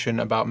information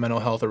about mental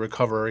health or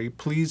recovery,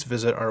 please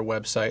visit our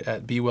website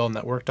at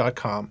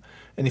BeWellNetwork.com.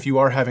 And if you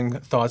are having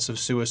thoughts of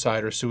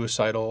suicide or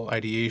suicidal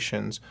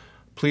ideations,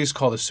 please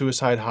call the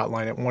suicide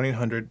hotline at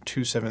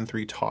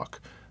 1-800-273-TALK.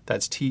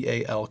 That's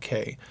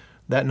TALK.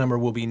 That number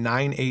will be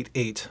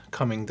 988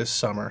 coming this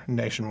summer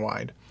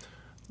nationwide.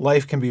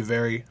 Life can be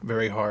very,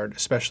 very hard,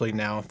 especially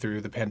now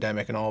through the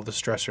pandemic and all of the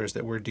stressors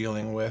that we're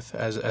dealing with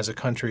as a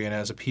country and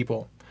as a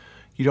people.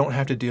 You don't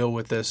have to deal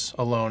with this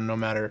alone, no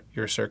matter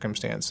your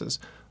circumstances.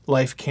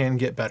 Life can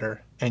get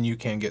better, and you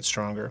can get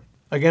stronger.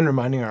 Again,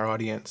 reminding our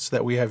audience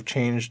that we have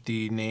changed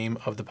the name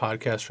of the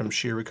podcast from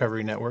Sheer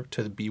Recovery Network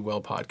to the Be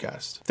Well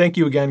Podcast. Thank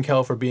you again,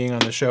 Kel, for being on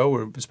the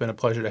show. It's been a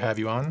pleasure to have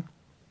you on.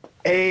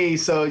 Hey,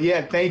 so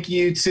yeah, thank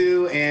you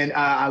too. And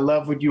I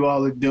love what you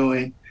all are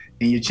doing.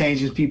 And you're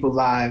changing people's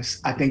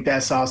lives. I think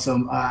that's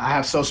awesome. I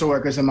have social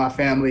workers in my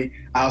family.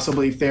 I also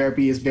believe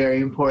therapy is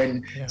very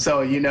important. Yeah.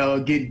 So, you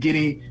know,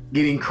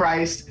 getting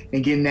Christ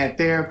and getting that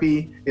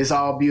therapy is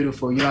all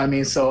beautiful. You know what I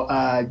mean? So,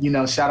 you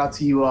know, shout out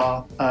to you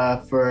all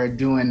for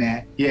doing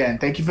that. Yeah,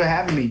 and thank you for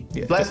having me.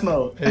 Yeah. Blessed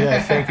Mode.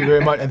 Yeah, thank you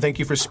very much. And thank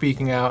you for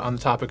speaking out on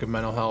the topic of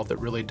mental health. It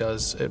really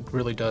does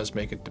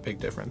make a big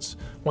difference.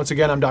 Once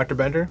again, I'm Dr.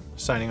 Bender,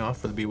 signing off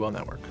for the Be Well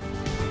Network.